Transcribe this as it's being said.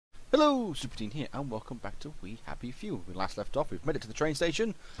Hello, Superdean here, and welcome back to We Happy Few. We last left off, we've made it to the train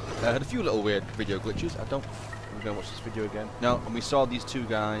station. Had a few little weird video glitches. I'm gonna watch this video again. No, and we saw these two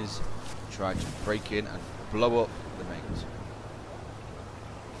guys try to break in and blow up the mains.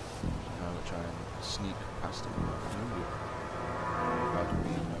 Now we'll try and sneak past them. Without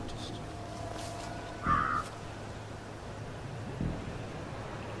being noticed.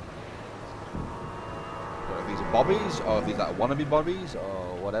 Are these bobbies, or are these like wannabe bobbies,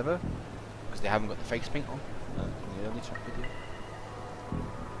 or whatever? Because they haven't got the face paint on in the early track video.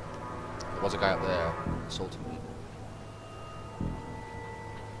 There was a guy up there assaulting me.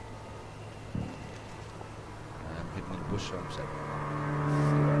 I'm hidden in the bush, so I'm safe.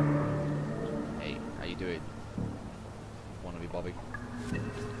 Hey, how you doing? Wannabe Bobby.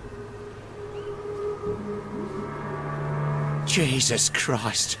 Jesus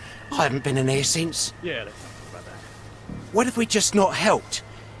Christ, I haven't been in here since. Yeah, let's talk about that. What if we just not helped?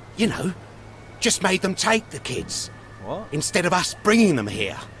 You know, just made them take the kids. What? Instead of us bringing them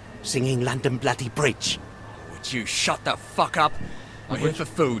here, singing London Bloody Bridge. Would you shut the fuck up? We're here for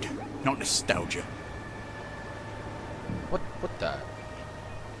food, not nostalgia. What the?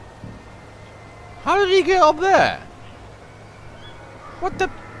 How did he get up there? What the?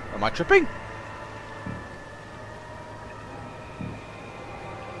 Am I tripping?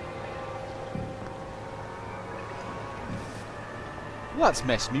 Well, that's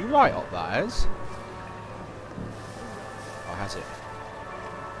messed me right up, that has. Or has it?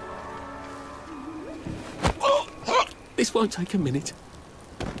 This won't take a minute.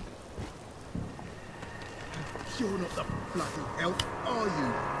 You're not the bloody elf, are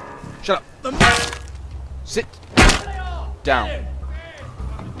you? Shut up. Sit down.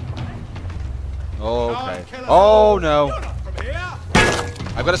 Okay. Oh no.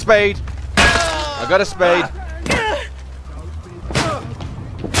 I've got a spade. I've got a spade.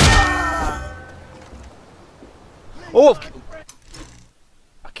 Oh!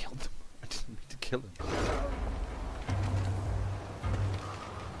 I killed them. I didn't mean to kill them.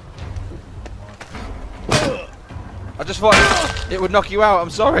 I just thought it would knock you out. I'm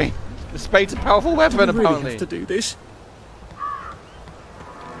sorry. The spade's a powerful weapon, Do we really apparently. have to do this?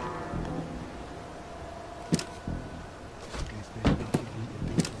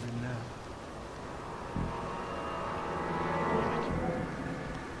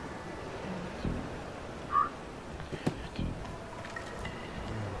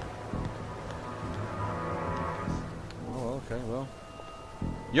 Oh, okay, well.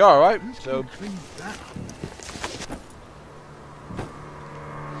 You're alright, so.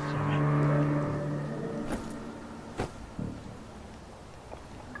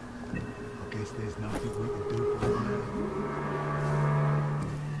 I guess there's nothing we can do for him now.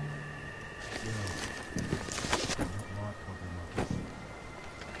 Well, not my problem, I guess.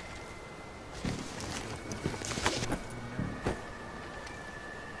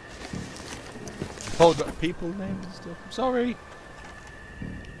 Paul got people names and stuff. I'm sorry.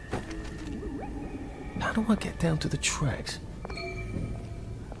 How do I get down to the tracks?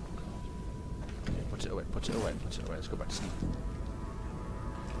 Put it away, put it away, put it away. Let's go back to sleep.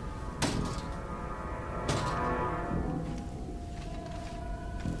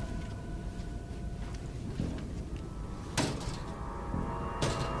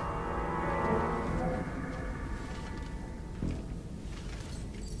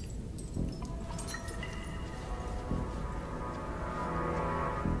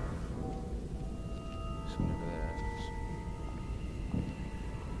 Someone over there.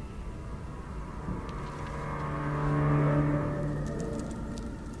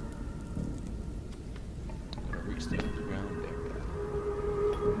 Gotta reach the ground area.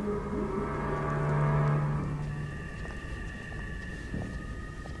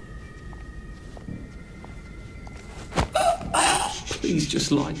 Please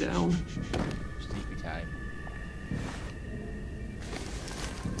just lie down. Sleepy time.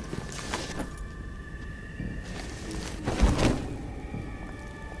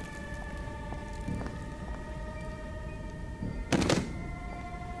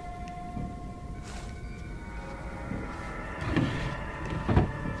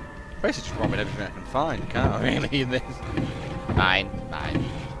 Basically just robbing everything I can find, can't I really, in this? Mine.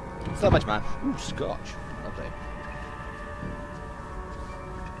 So much, man. Ooh, scotch. Lovely.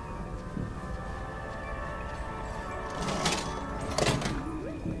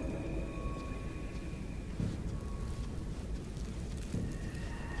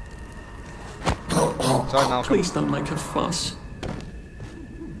 Sorry, Malcolm. Please don't make a fuss.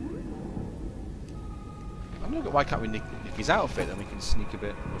 I'm looking at why can't we nick his outfit and we can sneak a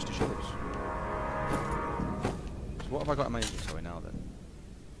bit close to each other's. So what have I got in my inventory now then?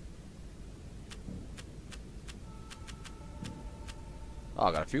 Oh,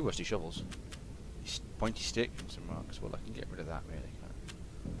 I got a few rusty shovels. Pointy stick and some rocks. Well, I can get rid of that really.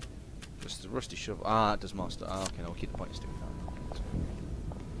 Just the rusty shovel. Ah, it does more stuff. Ah, okay, no, we'll keep the pointy stick.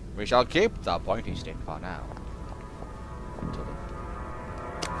 We shall keep the pointy stick for now. Until the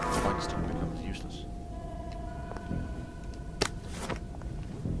pointy stick becomes useless.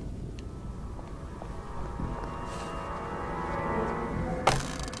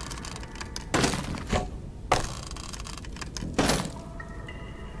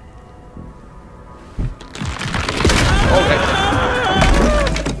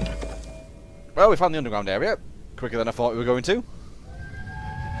 Well, we found the underground area quicker than I thought we were going to.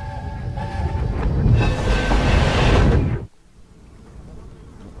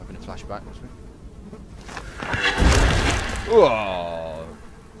 Having a flashback, was we? Whoa!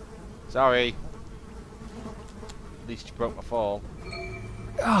 Sorry. At least you broke my fall.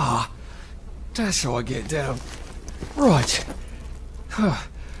 Ah, that's how I get down. Right. Now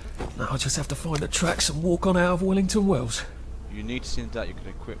I just have to find the tracks and walk on out of Wellington Wells. You need to see that you can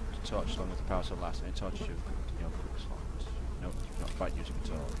equip the torch as long as the power cell lasts. Any torches you equip in your quick slots. No, you cannot fight using a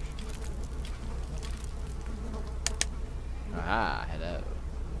torch. Aha, hello.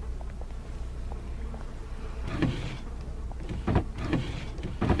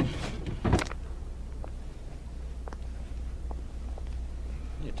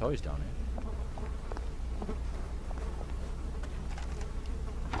 Your toys down here.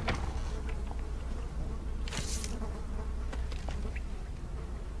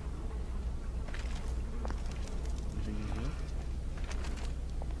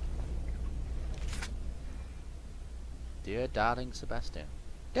 Dear darling Sebastian.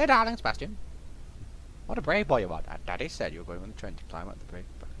 Dear darling Sebastian. What a brave boy you are. Daddy said you were going on the train to climb out the break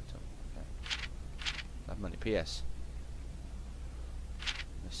back to the top. Okay. That money. P.S.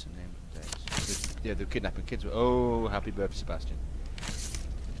 That's the name of the days. Yeah, they're kidnapping kids. Oh, happy birthday, Sebastian.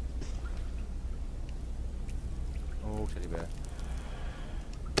 Oh, teddy bear.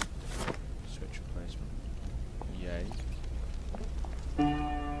 Switch replacement. Yay.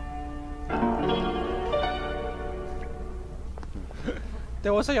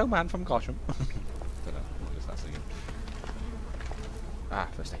 There was a young man from Gosham. Don't know. What is that singing? Ah,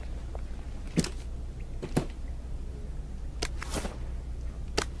 first aid.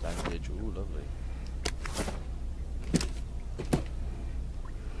 Bandage. Ooh, lovely.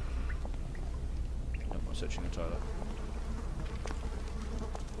 No more searching the toilet.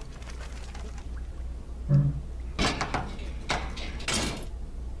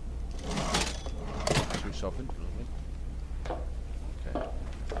 Screw softened. Lovely.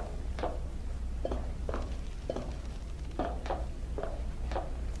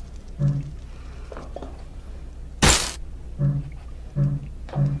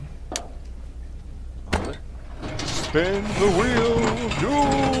 Spin the wheel,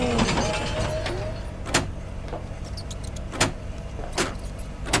 doom!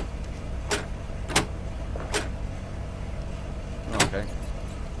 Okay.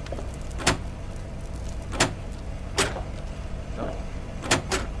 No.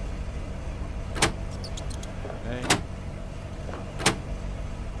 Okay.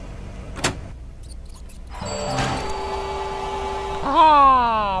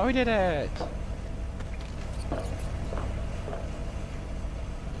 Ah, we did it!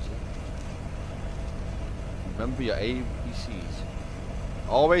 Remember your ABCs.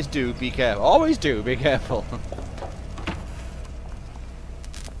 Always do be careful. Always do be careful.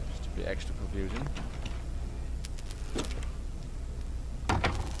 Just to be extra confusing.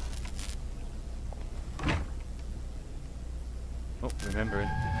 Oh, remembering.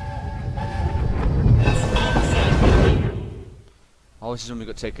 Oh, this is when we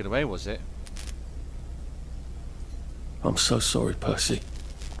got taken away, was it? I'm so sorry, Percy.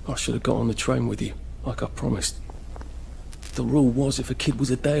 I should have got on the train with you, like I promised. The rule was if a kid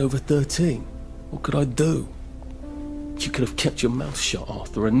was a day over 13, what could I do? You could have kept your mouth shut,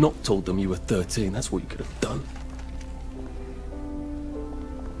 Arthur, and not told them you were 13. That's what you could have done.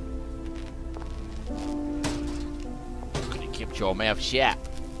 Could have kept your mouth shut.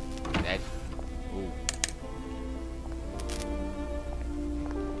 Ned. Ooh.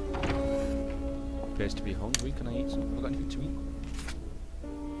 Appears to be hungry. Can I eat some? Have I got anything to eat?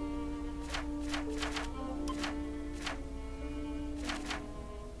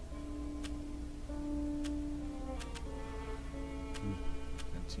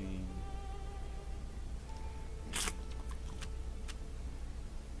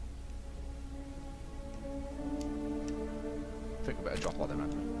 I think we better drop all them out.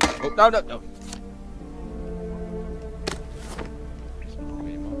 Oh, no, no, no.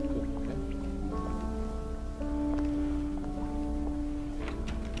 Cool, okay.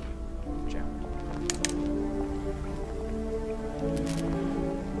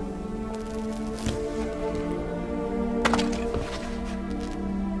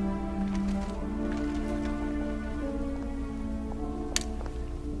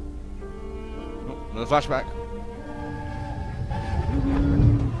 Another flashback.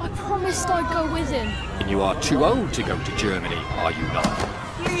 I promised I'd go with him. And you are too old to go to Germany, are you not?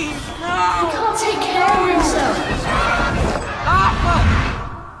 He can't take care of himself.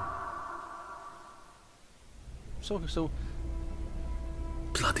 So.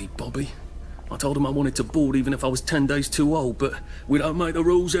 Bloody Bobby. I told him I wanted to board even if I was 10 days too old, but we don't make the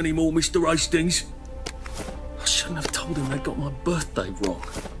rules anymore, Mr. Hastings. I shouldn't have told him they got my birthday wrong.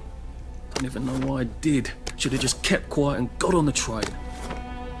 Don't even know why I did. Should have just kept quiet and got on the train.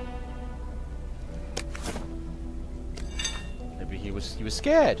 Maybe he was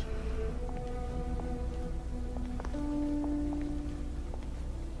scared.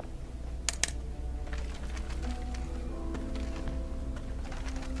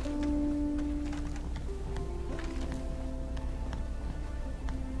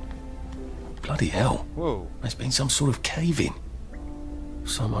 Bloody hell. Whoa. There's been some sort of cave-in.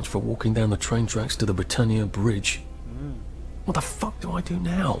 So much for walking down the train tracks to the Britannia Bridge. What the fuck do I do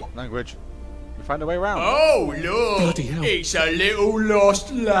now? Language. We find a way around. Oh, look! Bloody hell. It's a little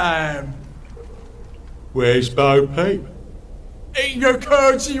lost lamb. Where's Bo Peep? Eating a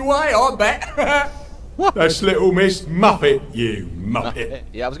curdsy way, I bet. That's little Miss Muppet, you muppet.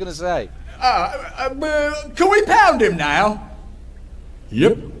 Yeah, I was gonna say. Can we pound him now?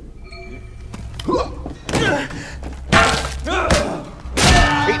 Yep.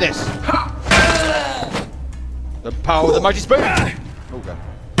 Eat this. The power of the mighty Spade. Okay.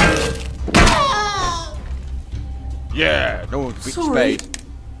 Yeah, no one can beat Spade.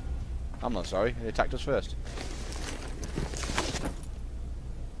 I'm not sorry. He attacked us first.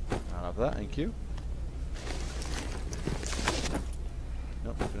 I'll have that. Thank you.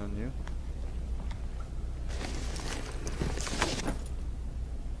 Nope, nothing on you.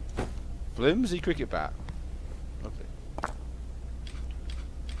 Flimsy cricket bat. Lovely.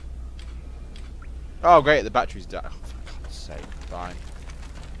 Oh great, the battery's down. Oh, for God's sake, fine.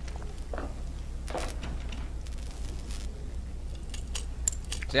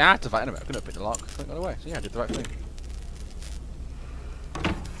 See, I had to fight anyway. I couldn't have picked the lock. I got away. So yeah, I did the right thing.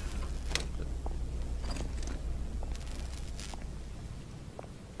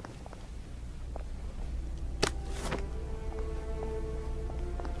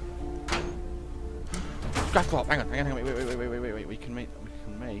 Scrap flop. Hang on. Wait. We can make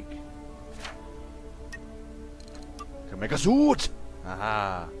a suit.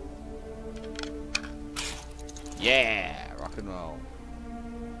 Aha. Yeah, rock and roll.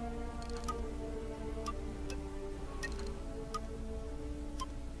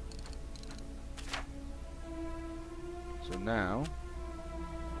 So now,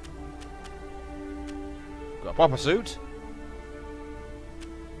 got a proper suit.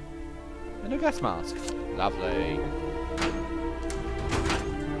 And a gas mask. Lovely.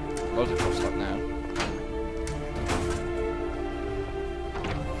 Loads of cool stuff now.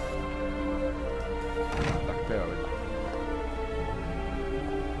 Back up here already.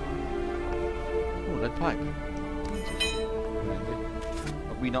 Oh, lead pipe.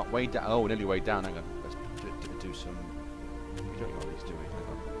 Are we not way down? Oh, we're nearly way down. Hang on. Let's do some. We don't know what these do. Hang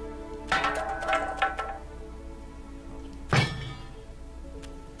on.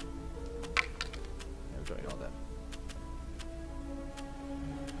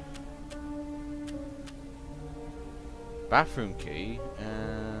 Bathroom key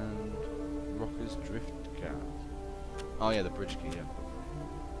and Rocker's drift card. Oh yeah, the bridge key, yeah.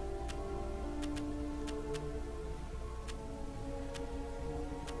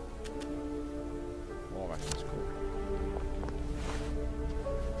 More rations, cool.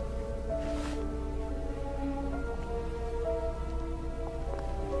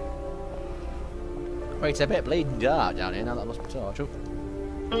 Wait, it's a bit bleeding dark down here now that I lost my torch. Oh.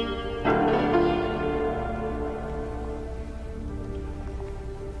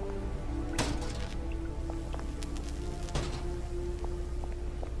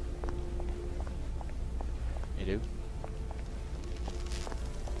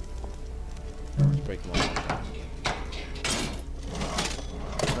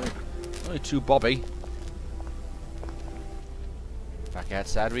 To Bobby. Back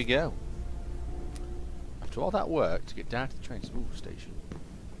outside we go. After all that work to get down to the train station.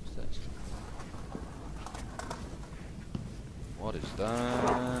 What's this? What is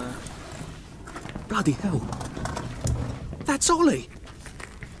that? Bloody hell. That's Ollie.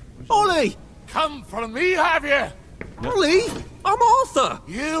 Ollie! Come for me, have you? Ollie! I'm Arthur!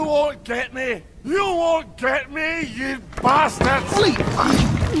 You won't get me! You won't get me, you bastards! Ollie!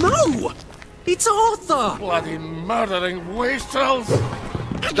 No! It's Arthur! Bloody murdering wastrels!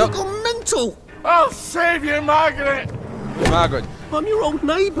 You've gone mental! I'll save you, Margaret! Margaret. I'm your old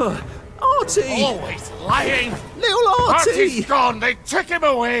neighbour, Artie! Always lying. Little Artie! Artie's gone. They took him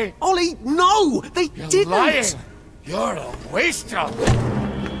away. Ollie, no! They You're didn't! lying. You're a waster.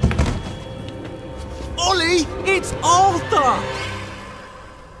 Ollie, it's Arthur!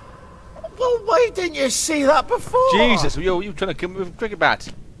 Well, why didn't you say that before? Jesus, you trying to kill me with a cricket bat?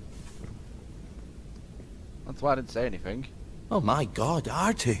 That's why I didn't say anything. Oh my God,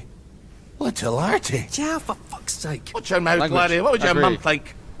 Artie. Little Artie. Yeah, for fuck's sake. Watch your mouth, Language. laddie. What would your Agree. mum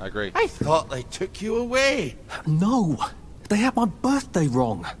think? I agree. I thought they took you away. No, they had my birthday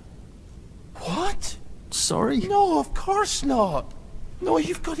wrong. What? Sorry? No, of course not. No,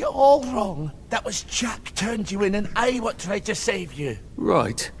 you've got it all wrong. That was Jack turned you in and I what tried to save you.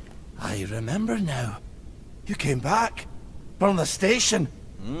 Right. I remember now. You came back. From the station.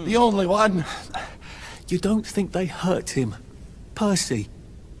 The only one. You don't think they hurt him? Percy?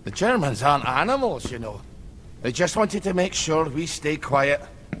 The Germans aren't animals, you know. They just wanted to make sure we stay quiet.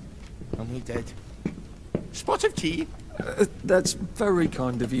 And we did. Spot of tea? That's very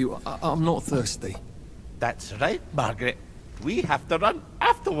kind of you. I'm not thirsty. That's right, Margaret. We have to run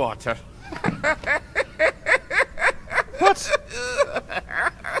after water. What?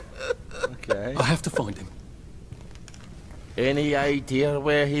 Okay. I have to find him. Any idea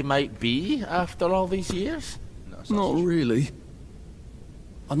where he might be after all these years? Not really.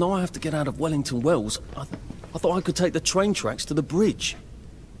 I know I have to get out of Wellington Wells. I thought I could take the train tracks to the bridge.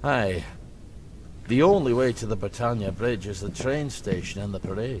 Aye. The only way to the Britannia Bridge is the train station and the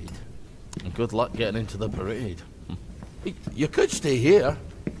parade. And good luck getting into the parade. You could stay here.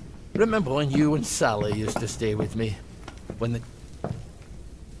 Remember when you and Sally used to stay with me? When the...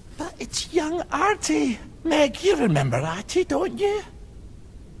 But it's young Artie. Meg, you remember Artie, don't you?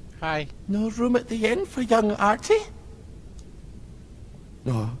 Hi. No room at the inn for young Artie?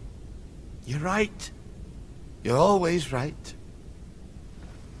 No. You're right. You're always right.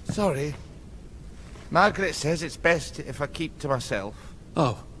 Sorry. Margaret says it's best if I keep to myself.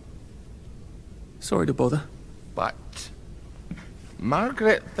 Oh. Sorry to bother. But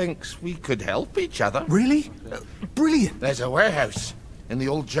Margaret thinks we could help each other. Really? Brilliant. There's a warehouse in the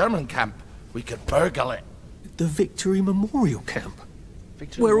old German camp. We could burgle it. The Victory Memorial Camp.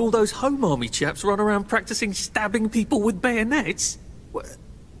 Victory Where all those Home Army chaps run around practicing stabbing people with bayonets?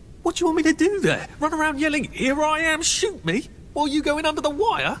 What do you want me to do there? Run around yelling, "Here I am, shoot me," while you go in under the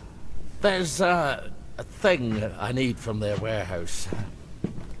wire? There's a thing I need from their warehouse.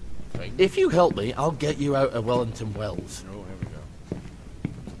 If you help me, I'll get you out of Wellington Wells. Oh, here we go.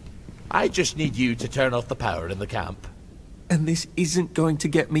 I just need you to turn off the power in the camp. And this isn't going to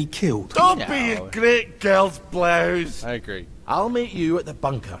get me killed. Don't No. be a great girl's blouse. I agree. I'll meet you at the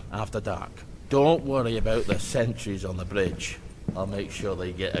bunker after dark. Don't worry about the sentries on the bridge. I'll make sure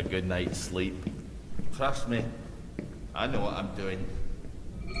they get a good night's sleep. Trust me, I know what I'm doing.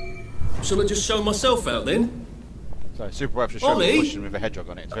 Shall I just show myself out then? Sorry, Superwife just showed me Ollie? a cushion with a hedgehog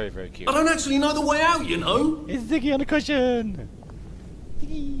on it. It's very, very cute. I don't actually know the way out, you know. It's Ziggy on a cushion!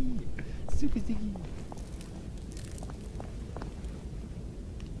 Ziggy! Super Ziggy!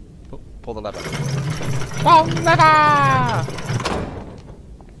 Pull the lever. Pull the lever!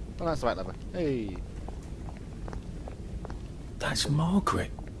 Oh, that's the right lever. Hey! That's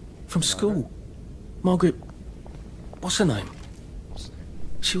Margaret. From school. Margaret... What's her name?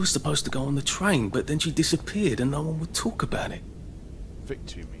 She was supposed to go on the train, but then she disappeared and no one would talk about it.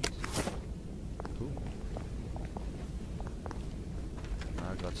 Victory meat. Cool.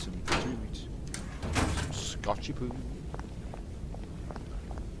 I got some victory meat. Some scotchy poo.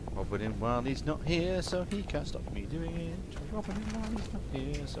 Robbing him while he's not here, so he can't stop me doing it. Robbing him while he's not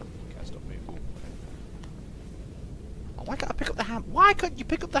here, so he can't stop me. Ooh. Oh, why can't I pick up the hammer? Why couldn't you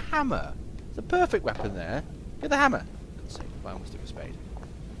pick up the hammer? It's a perfect weapon there. Get the hammer. Let's see. I almost do a spade.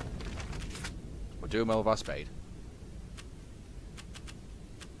 We'll do him with our spade.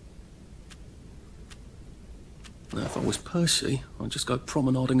 Now, if I was Percy, I'd just go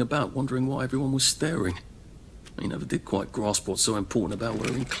promenading about, wondering why everyone was staring. He never did quite grasp what's so important about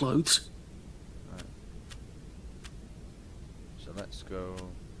wearing clothes. Right. So let's go.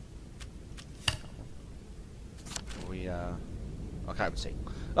 We I can't even see.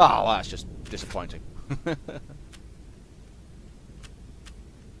 Oh, well, that's just disappointing.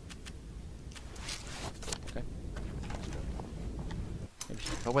 Okay. Maybe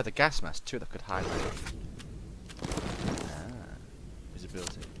I'll wear the gas mask too. That could hide. Ah,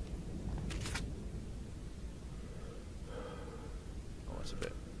 visibility. Oh, that's a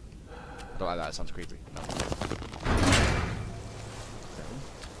bit. I don't like that. It sounds creepy. No.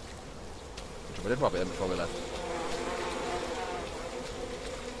 We did rob it then before we left.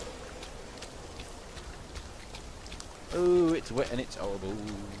 Oh, it's wet and it's horrible.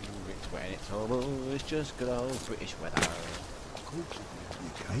 It's when it's over, it's just good old British weather. Of course you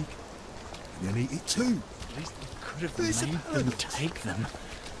cake. And then eat it too. At least we could have made them take them.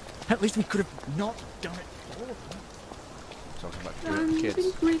 At least we could have not done it for them. Talking about doing it for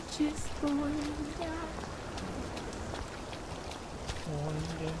kids. Bridges falling down.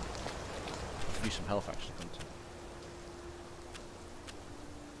 Use some health actually, couldn't it?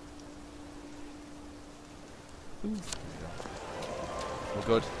 We're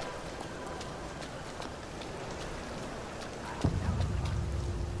good.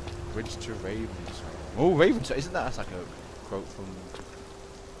 Bridge to Ravens. Oh, Ravens! Isn't that? That's like a quote from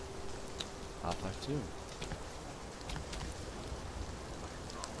Half-Life 2.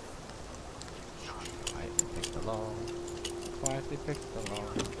 Quietly picked along. Quietly picked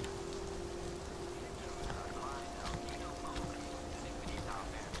along.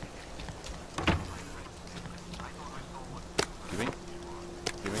 Give me.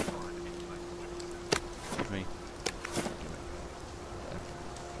 Give me. Give me.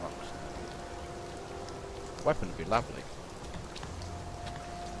 Weapon would be lovely.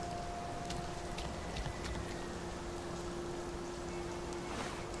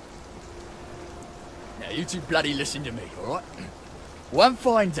 Now you two bloody listen to me, alright? One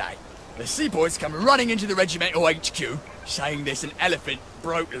fine day, the seaboys come running into the regimental HQ, saying there's an elephant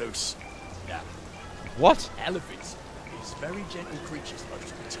broke loose. Now, What? elephants is very gentle creatures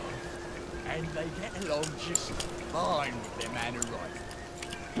most of the time, and they get along just fine with their man who rides.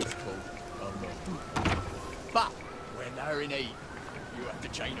 It's called a lot. But when they're in heat, you have to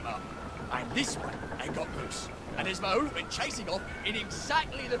chain them up. And this one, they got loose. And there's my elephant chasing off in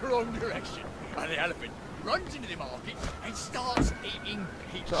exactly the wrong direction. And the elephant runs into the market and starts eating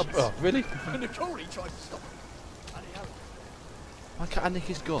peaches. Oh, really? And the coolie tries to stop him. And the elephant Why can't I nick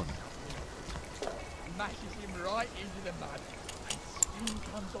his gun? mashes him right into the mud. And skin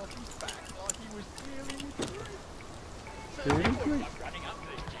comes off his back like he was feeling through. So the boy comes running up to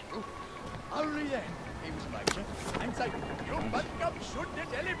the general. Only then he was major and say, "You must come shoot that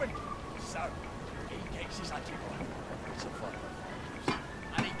elephant." So he takes his hunting rifle, it's a fire,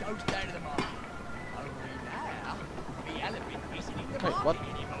 and he goes down to the market. Only now the elephant isn't in the market what?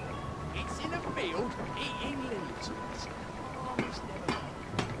 anymore. It's in a field eating leaves. So farmers never mind.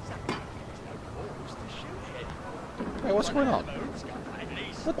 So there's no cause to shoot it anymore. Hey, what's going on?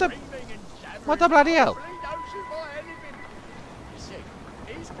 What the- what the bloody hell? Don't shoot my elephant. You see,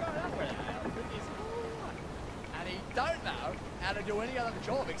 he's grown up with that elephant his whole life. And he don't know how to do any other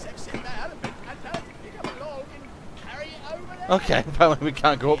job except sit that elephant and tell it to pick up a log and carry it over there. Okay, apparently we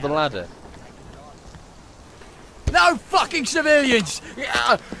can't go up the ladder. No fucking civilians!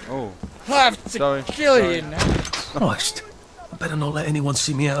 Oh, I have to Sorry, kill sorry. you now. Christ. I better not let anyone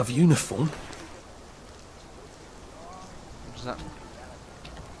see me out of uniform. what's that?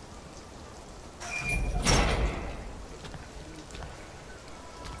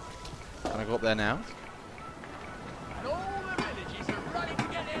 Can I go up there now? And all the villages are running to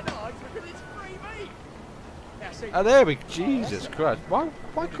get their knives because it's free meat. Now see, Oh, there we go. Jesus Christ. Why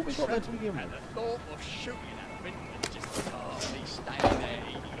couldn't we go up there to begin and with? the thought of shooting an elephant and just calmly standing there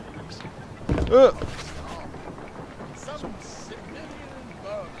eating leaves. Some civilian in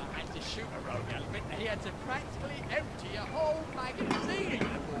Burma had to shoot a rogue elephant and he had to practically empty a whole magazine into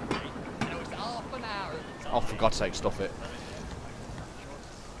the ball game. And it was half an hour at the time. Oh, for God's sake, stop it.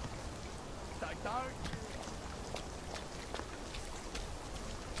 So don't.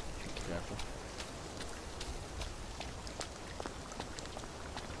 Careful.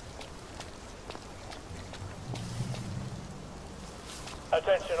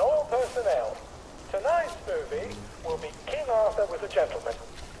 Attention all personnel. Tonight's movie will be King Arthur was a Gentleman,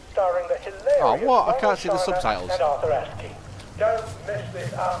 starring the hilarious Oh, what? I can't Michael see the Shiner subtitles. and Arthur Askey. Don't miss this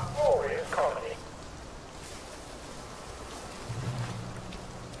glorious comedy.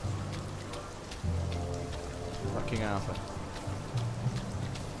 King Arthur.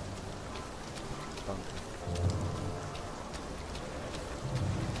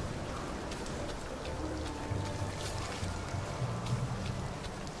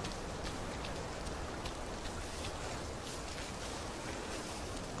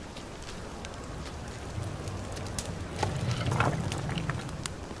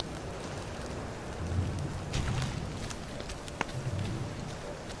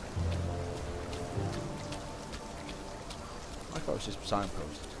 I thought it was just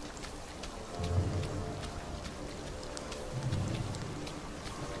signposts.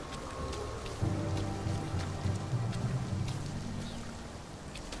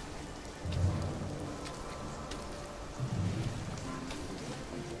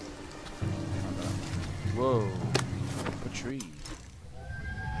 Whoa, up a tree.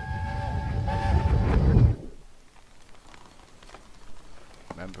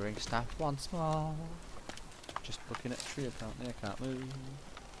 remembering stuff once more. Just looking at a tree apparently, I can't move.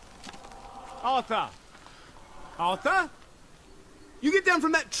 Arthur! Arthur? You get down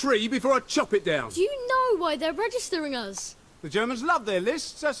from that tree before I chop it down. Do you know why they're registering us? The Germans love their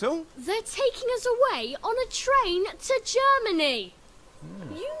lists, that's all. They're taking us away on a train to Germany.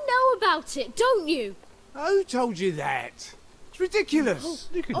 You know about it, don't you? Who told you that? It's ridiculous.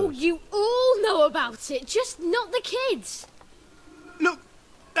 Oh, you all know about it, just not the kids. Look,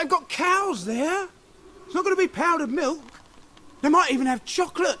 they've got cows there. It's not going to be powdered milk. They might even have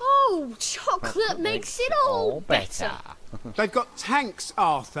chocolate. Oh, chocolate makes it all better. They've got tanks,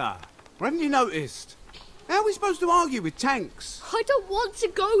 Arthur. Haven't you noticed? How are we supposed to argue with tanks? I don't want to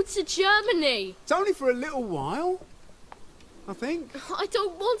go to Germany. It's only for a little while, I think. I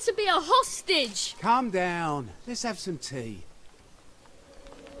don't want to be a hostage. Calm down. Let's have some tea.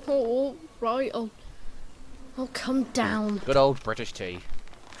 Oh, right, I'll come down. Good old British tea.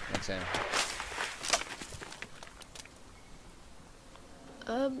 Thanks, Em.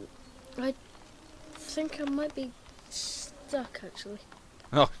 I think I might be stuck, actually.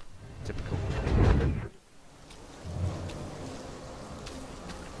 Oh, typical.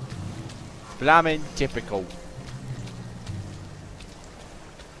 Blaming typical.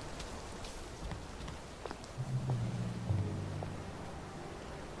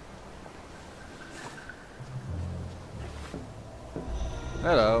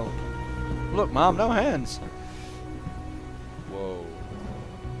 Hello. Look, Mom, no hands. Whoa.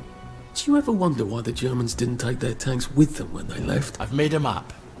 Do you ever wonder why the Germans didn't take their tanks with them when they left? I've made a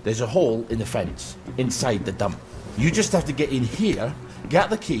map. There's a hole in the fence, inside the dump. You just have to get in here,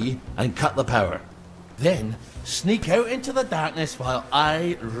 get the key, and cut the power. Then, sneak out into the darkness while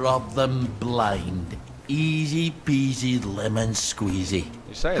I rob them blind. Easy peasy lemon squeezy.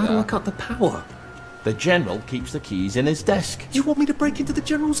 You say How that? do I cut the power? The General keeps the keys in his desk. You want me to break into the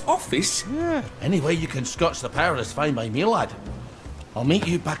General's office? Yeah. Any way you can scotch the power is fine by me, lad. I'll meet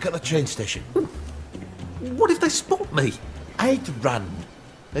you back at the train station. What if they spot me? I'd run.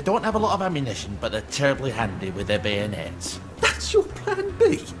 They don't have a lot of ammunition, but they're terribly handy with their bayonets. That's your plan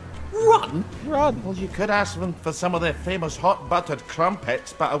B? Run? Run. Well, you could ask them for some of their famous hot buttered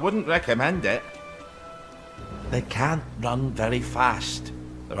crumpets, but I wouldn't recommend it. They can't run very fast.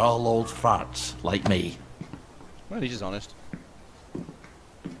 They're all old farts, like me. Well, he's just honest.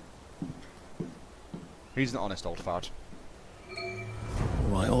 He's an honest old fart. All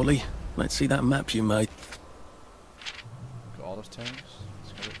right, Ollie. Let's see that map you made. Got all those tanks.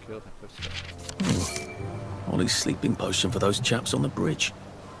 Let's get killed. Good stuff. Ollie's sleeping potion for those chaps on the bridge.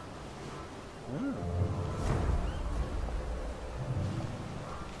 Oh.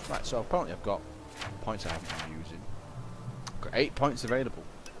 Right, so apparently I've got points I haven't been using. I've got 8 points available.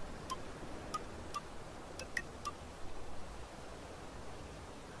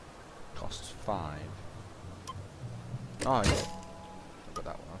 Costs 5. Oh yeah. I've got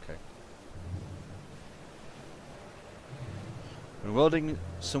that one, okay. When wielding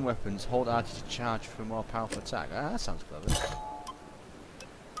some weapons, hold R to charge for a more powerful attack. Ah, that sounds clever.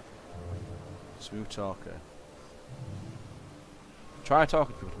 Smooth talker. Try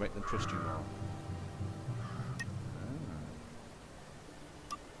talking to people to make them trust you more.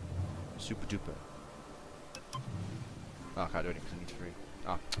 Super duper. Oh, I can't do anything because I need 3.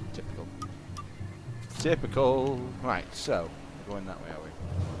 Ah, typical. Typical. Right, so we're going that way, are we?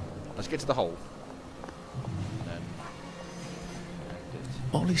 Let's get to the hole. And then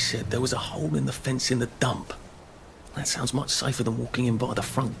Ollie said there was a hole in the fence in the dump. That sounds much safer than walking in by the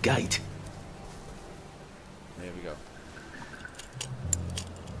front gate. there we go.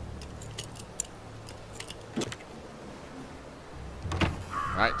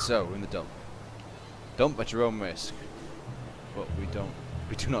 Right, so we're in the dump. Dump at your own risk. But we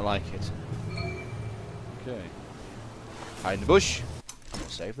do not like it. Okay. Hide in the bush. I'm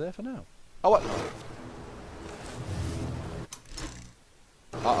gonna save there for now. Oh what?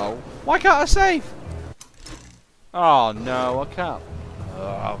 Uh-oh. Why can't I save? Oh no, I can't.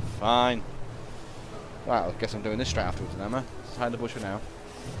 Oh, fine. Right, I guess I'm doing this straight afterwards then, am I? Let's hide in the bush for now.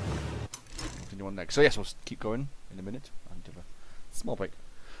 Continue on next. So yes, we'll keep going in a minute. And do a small break.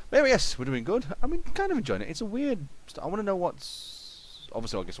 But anyway, yes, we're doing good. I mean, kind of enjoying it. It's a weird... I want to know what's...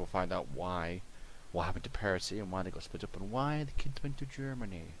 Obviously, I guess we'll find out why... What happened to Percy and why they got split up and why the kids went to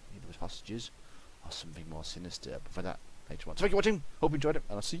Germany. Either as hostages or something more sinister. But for that, later on. So thank you for watching. Hope you enjoyed it.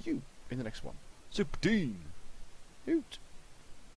 And I'll see you in the next one. Superdean. Hoot.